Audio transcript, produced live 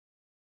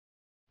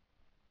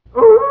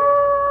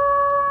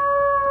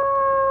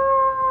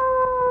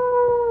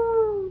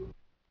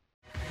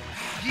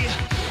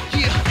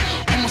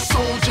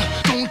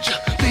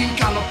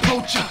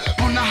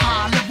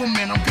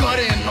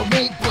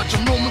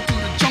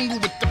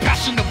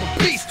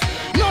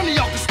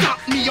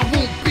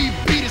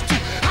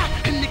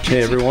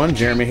Hey everyone,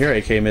 Jeremy here,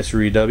 aka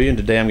Mitsurugi-w, and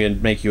today I'm going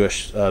to make you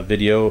a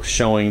video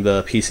showing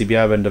the PCB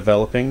I've been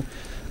developing.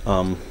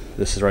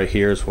 This is right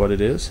here is what it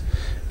is.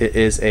 It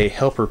is a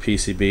Helper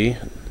PCB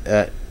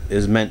that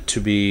is meant to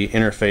be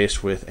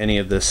interfaced with any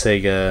of the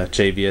Sega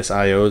JVS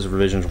IOs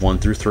revisions 1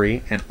 through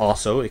 3, and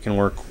also it can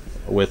work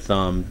with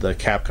the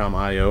Capcom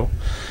IO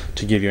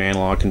to give you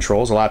analog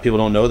controls. A lot of people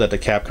don't know that the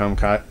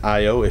Capcom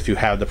IO, if you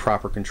have the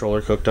proper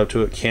controller hooked up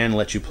to it, can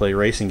let you play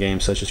racing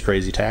games such as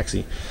Crazy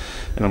Taxi.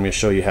 And I'm going to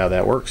show you how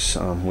that works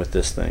with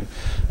this thing.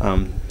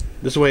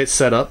 This is the way it's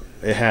set up.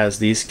 It has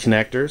these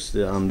connectors.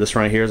 This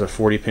right here is a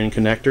 40-pin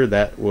connector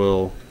that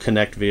will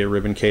connect via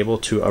ribbon cable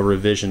to a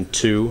revision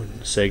 2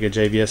 Sega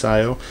JVS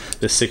IO.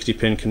 This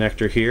 60-pin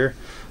connector here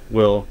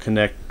will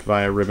connect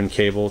via ribbon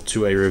cable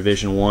to a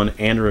revision 1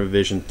 and a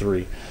revision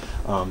 3.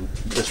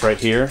 This right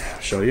here, I'll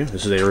show you.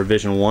 This is a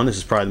revision 1. This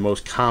is probably the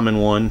most common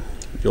one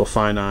you'll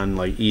find on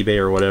like eBay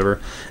or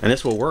whatever. And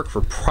this will work for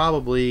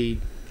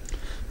probably,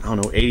 I don't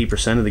know,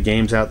 80% of the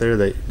games out there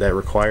that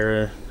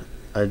require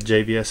a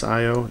JVS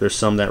IO. There's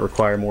some that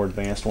require more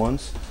advanced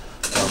ones.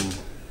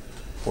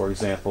 For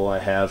example, I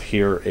have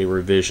here a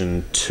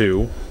revision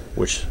 2,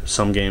 which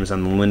some games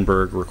on the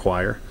Lindbergh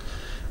require.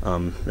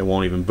 It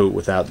won't even boot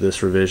without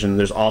this revision.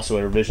 There's also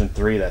a revision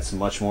 3 that's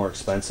much more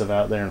expensive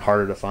out there and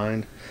harder to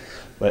find,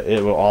 but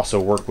it will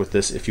also work with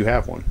this if you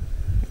have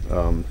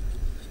one.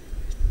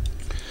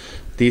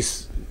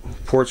 These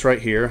ports right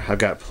here, I've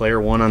got player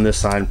 1 on this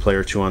side and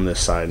player 2 on this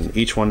side, and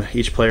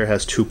each player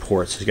has 2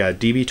 ports. You've got a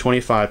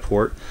DB25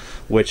 port,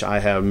 which I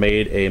have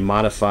made a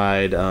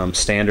modified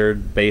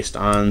standard based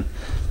on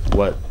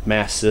what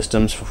Mass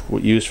Systems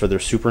use for their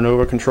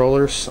Supernova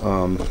controllers.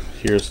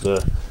 Here's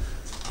the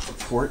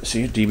port.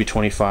 See,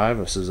 DB25.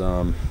 This is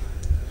a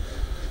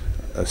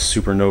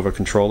Supernova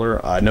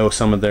controller. I know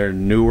some of their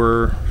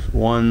newer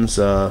ones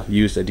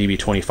used a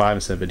DB25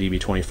 instead of a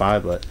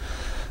DB25, but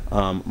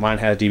mine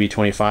had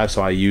DB25,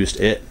 so I used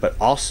it. But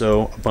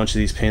also, a bunch of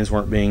these pins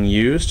weren't being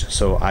used,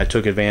 so I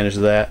took advantage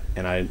of that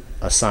and I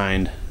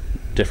assigned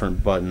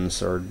different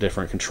buttons or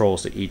different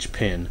controls to each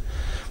pin,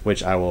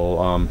 which I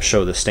will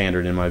show the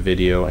standard in my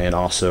video and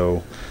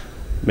also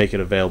make it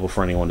available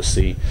for anyone to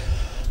see.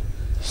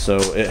 So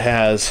it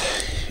has,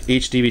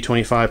 each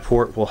DB25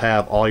 port will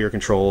have all your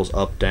controls: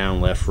 up,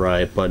 down, left,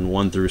 right, button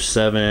 1 through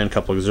 7, a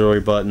couple auxiliary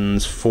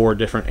buttons, 4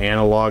 different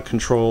analog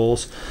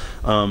controls,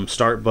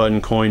 start button,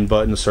 coin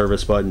button,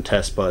 service button,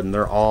 test button.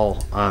 They're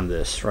all on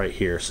this right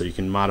here, so you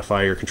can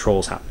modify your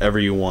controls however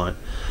you want.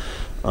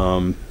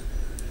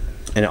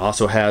 And it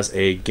also has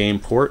a game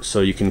port, so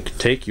you can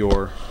take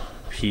your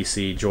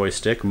PC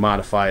joystick,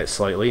 modify it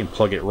slightly, and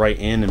plug it right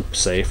in and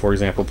say, for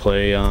example,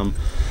 play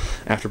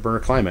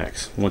Afterburner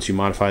Climax. Once you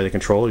modify the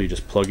controller, you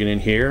just plug it in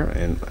here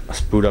and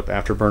boot up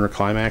Afterburner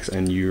Climax,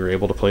 and you're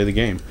able to play the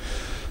game.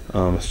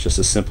 It's just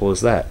as simple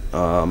as that.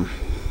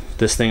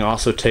 This thing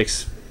also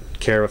takes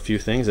care of a few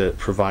things. It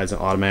provides an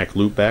automatic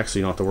loop back, so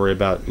you don't have to worry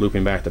about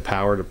looping back the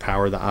power to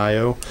power the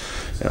IO.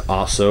 It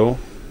also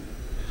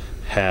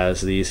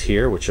has these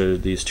here, which are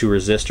these 2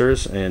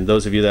 resistors, and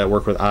those of you that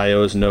work with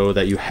IOs know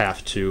that you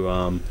have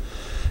to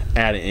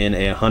add in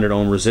a 100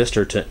 ohm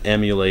resistor to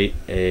emulate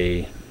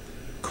a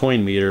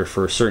coin meter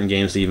for certain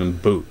games to even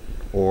boot,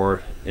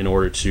 or in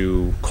order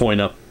to coin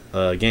up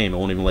a game. It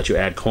won't even let you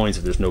add coins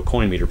if there's no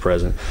coin meter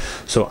present.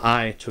 So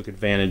I took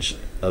advantage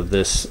of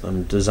this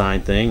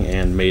design thing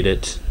and made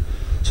it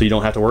so you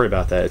don't have to worry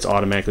about that. It's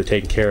automatically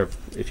taken care of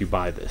if you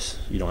buy this.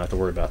 You don't have to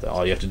worry about that.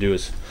 All you have to do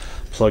is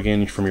plug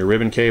in from your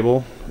ribbon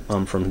cable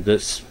from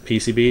this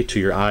PCB to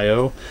your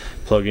IO,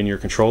 plug in your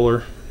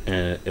controller,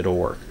 and it'll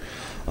work.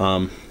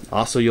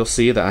 Also, you'll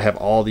see that I have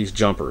all these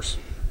jumpers.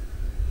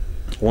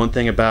 One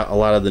thing about a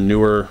lot of the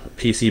newer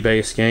PC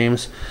based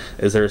games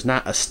is there's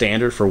not a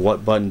standard for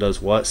what button does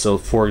what. So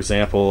for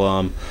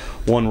example,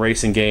 one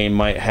racing game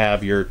might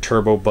have your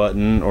turbo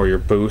button or your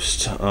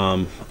boost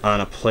on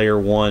a player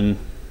 1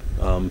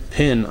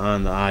 pin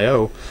on the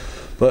IO,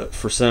 but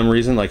for some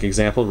reason, like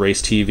example,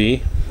 Race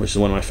TV, which is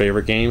one of my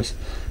favorite games,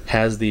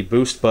 has the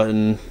boost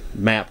button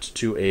mapped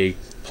to a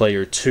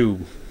player 2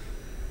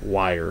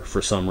 wire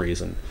for some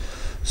reason.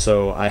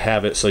 So I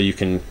have it so you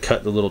can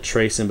cut the little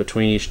trace in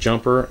between each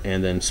jumper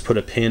and then put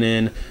a pin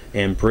in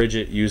and bridge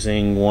it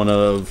using one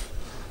of,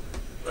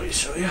 let me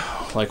show you,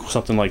 like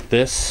something like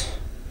this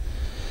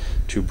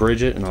to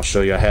bridge it. And I'll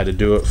show you I had to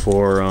do it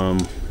for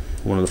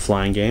one of the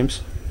flying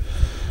games.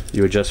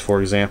 You would just,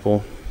 for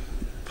example,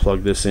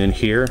 plug this in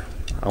here.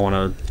 I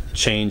want to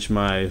change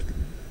my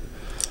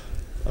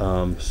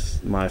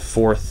my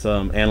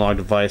 4th analog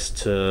device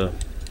to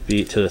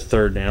be to the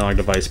 3rd analog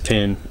device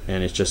pin,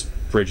 and it just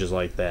bridges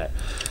like that.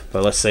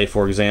 But let's say,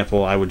 for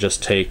example, I would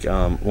just take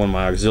one of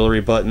my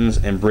auxiliary buttons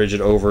and bridge it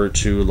over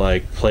to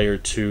like player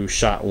 2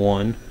 shot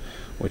 1,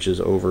 which is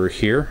over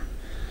here,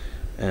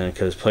 and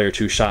because player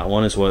 2 shot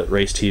 1 is what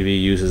Race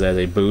TV uses as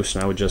a boost,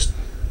 and I would just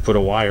put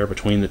a wire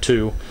between the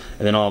 2,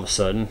 and then all of a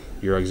sudden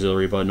your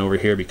auxiliary button over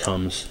here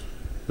becomes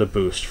the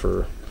boost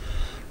for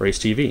Race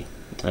TV.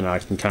 and I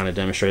can kind of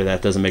demonstrate that.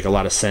 It doesn't make a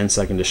lot of sense.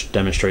 I can just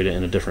demonstrate it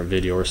in a different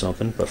video or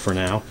something, but for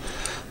now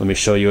let me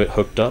show you it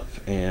hooked up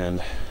and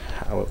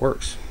how it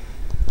works.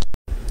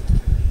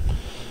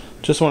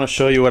 Just want to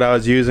show you what I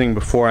was using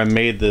before I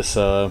made this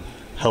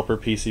Helper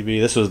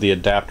PCB. This was the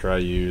adapter I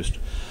used.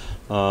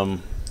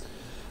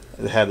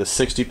 It had the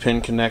 60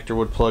 pin connector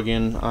would plug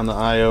in on the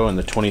IO, and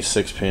the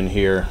 26 pin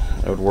here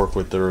it would work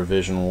with the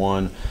revision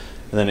 1. And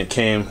then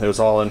it was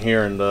all in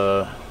here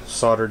and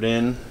soldered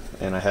in,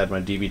 and I had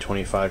my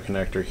DB25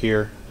 connector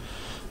here,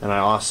 and I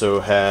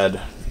also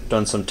had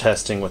done some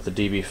testing with the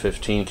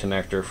DB15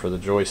 connector for the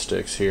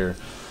joysticks here.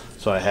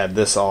 So I had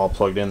this all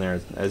plugged in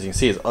there. As you can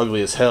see, it's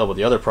ugly as hell, but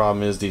the other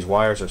problem is these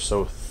wires are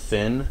so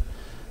thin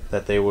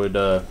that they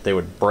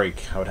would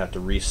break. I would have to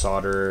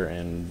resolder,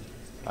 and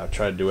I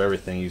tried to do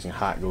everything using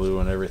hot glue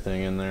and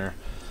everything in there,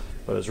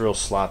 but it's real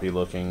sloppy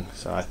looking.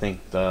 So I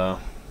think the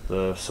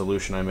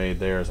solution I made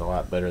there is a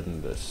lot better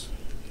than this.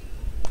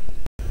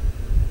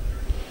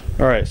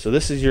 Alright, so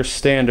this is your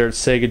standard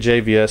Sega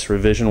JVS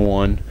Revision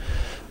 1.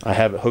 I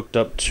have it hooked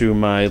up to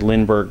my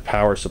Lindbergh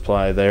power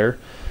supply there.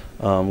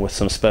 With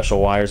some special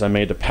wires I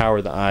made to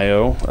power the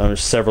IO.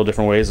 There's several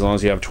different ways. As long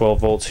as you have 12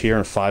 volts here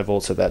and 5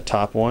 volts at that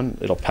top one,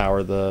 it'll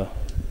power the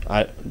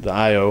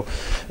IO.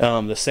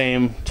 The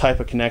same type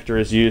of connector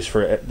is used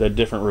for the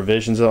different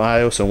revisions of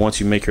IO, so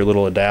once you make your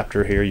little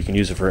adapter here, you can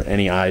use it for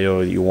any IO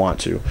that you want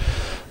to.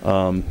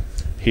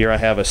 Here I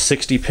have a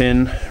 60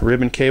 pin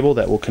ribbon cable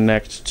that will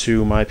connect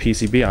to my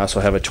PCB. I also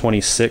have a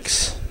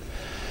 26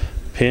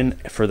 pin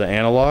for the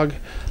analog.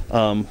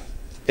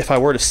 If I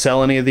were to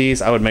sell any of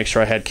these, I would make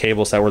sure I had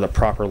cables that were the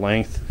proper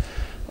length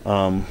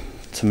to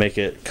make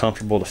it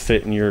comfortable to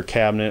fit in your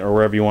cabinet or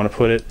wherever you want to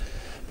put it.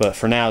 But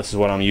for now, this is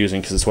what I'm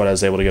using because it's what I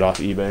was able to get off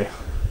eBay.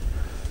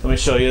 Let me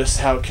show you this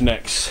how it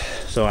connects.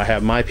 So I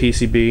have my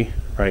PCB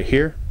right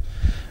here,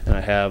 and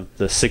I have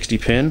the 60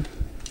 pin.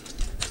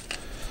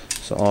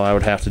 So all I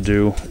would have to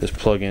do is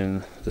plug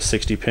in the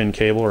 60 pin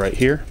cable right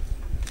here,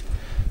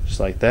 just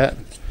like that,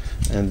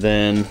 and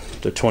then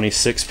the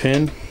 26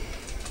 pin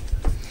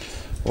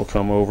will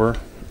come over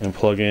and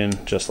plug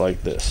in just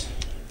like this.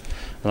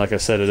 And like I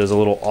said, it is a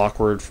little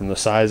awkward from the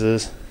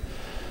sizes,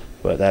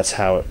 but that's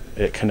how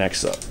it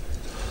connects up.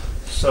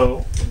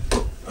 So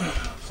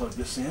plug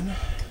this in.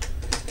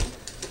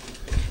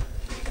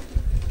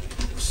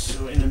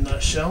 So in a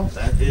nutshell,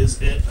 that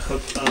is it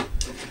hooked up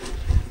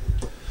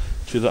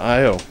to the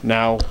IO.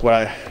 Now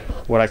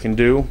what I can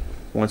do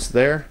once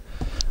there,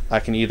 I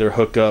can either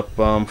hook up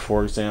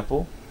for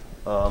example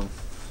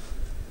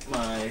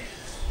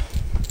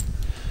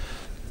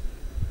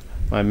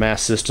my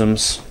Mass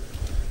Systems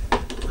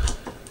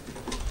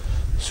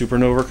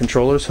Supernova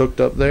controllers hooked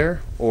up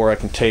there, or I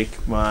can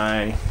take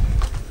my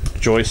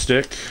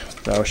joystick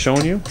that I was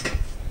showing you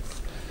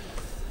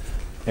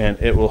and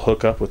it will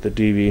hook up with the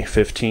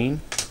DB15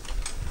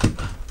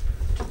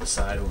 to the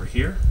side over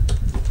here.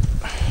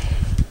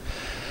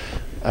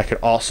 I could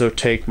also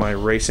take my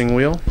racing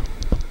wheel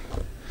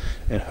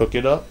and hook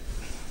it up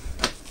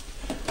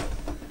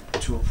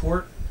to a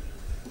port.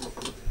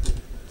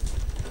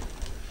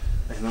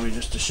 And let me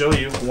just to show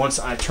you, once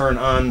I turn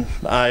on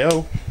the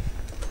IO,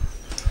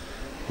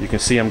 you can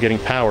see I'm getting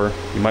power.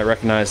 You might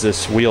recognize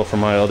this wheel from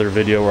my other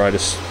video where I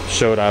just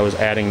showed I was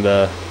adding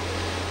the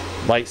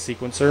light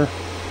sequencer.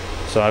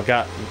 So I've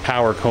got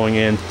power going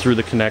in through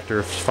the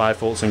connector, 5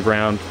 volts and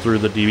ground through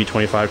the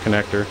DB25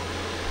 connector.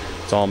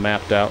 It's all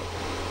mapped out.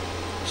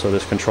 So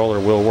this controller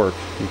will work.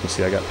 You can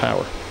see I got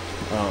power.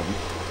 I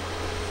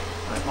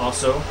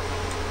also,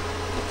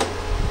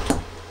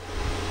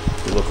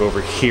 if you look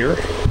over here,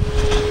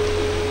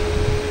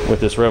 with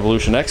this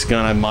Revolution X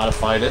gun, I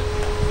modified it.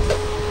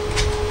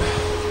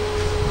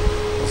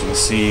 As you can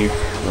see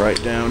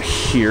right down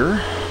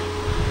here,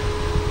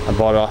 I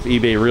bought it off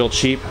eBay real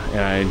cheap, and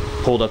I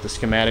pulled up the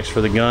schematics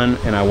for the gun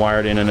and I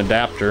wired in an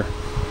adapter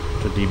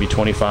to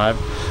DB25,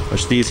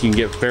 which these you can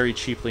get very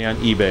cheaply on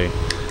eBay.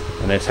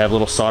 And they just have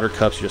little solder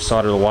cups. You just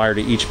solder the wire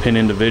to each pin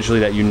individually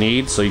that you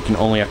need, so you can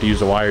only have to use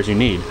the wires you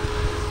need.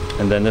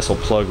 And then this will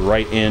plug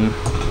right in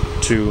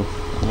to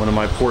one of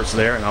my ports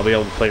there, and I'll be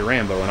able to play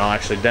Rambo. And I'll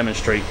actually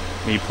demonstrate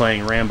me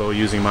playing Rambo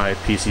using my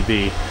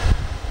PCB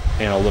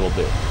in a little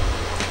bit.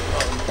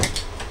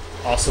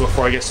 Also,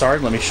 before I get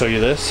started, let me show you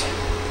this.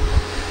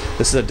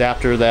 This is an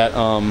adapter that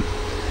the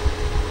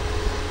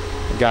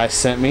guy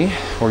sent me.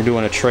 We're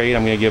doing a trade.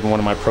 I'm going to give him one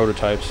of my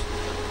prototypes.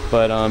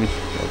 But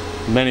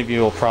many of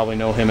you will probably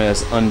know him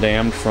as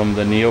Undammed from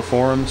the Neo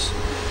forums.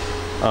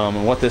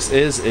 And what this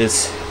is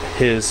his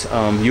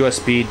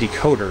USB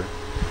decoder.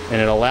 And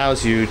it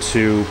allows you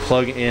to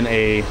plug in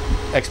a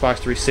Xbox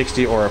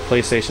 360 or a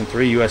PlayStation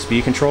 3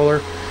 USB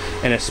controller,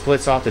 and it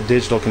splits off the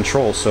digital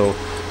control. So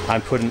I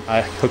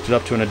hooked it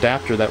up to an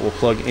adapter that will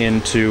plug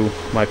into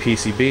my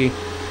PCB,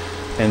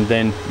 and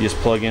then you just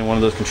plug in one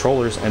of those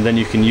controllers, and then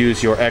you can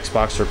use your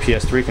Xbox or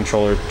PS3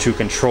 controller to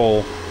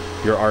control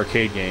your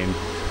arcade game.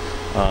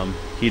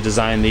 He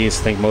designed these,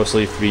 I think,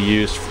 mostly to be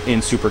used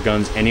in super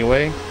guns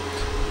anyway,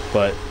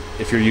 but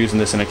if you're using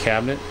this in a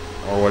cabinet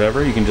or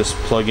whatever, you can just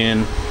plug that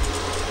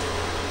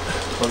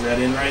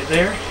in right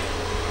there,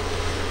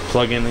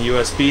 plug in the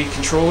USB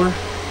controller,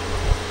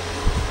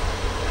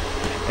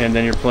 and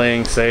then you're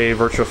playing, say,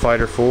 Virtua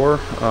Fighter 4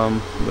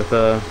 with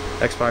a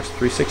Xbox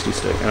 360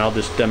 stick, and I'll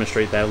just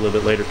demonstrate that a little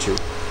bit later too.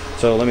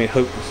 So let me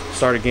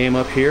start a game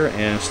up here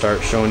and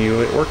start showing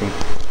you it working.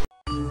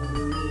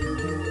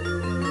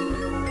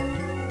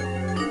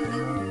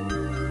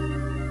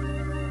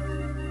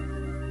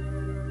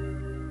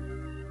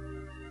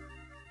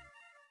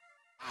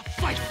 I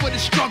fight for the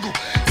struggle,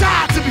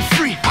 die to be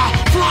free.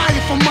 I'll fly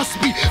if I must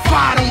be.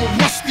 Fight on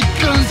with rusty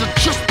guns or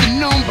just to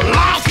know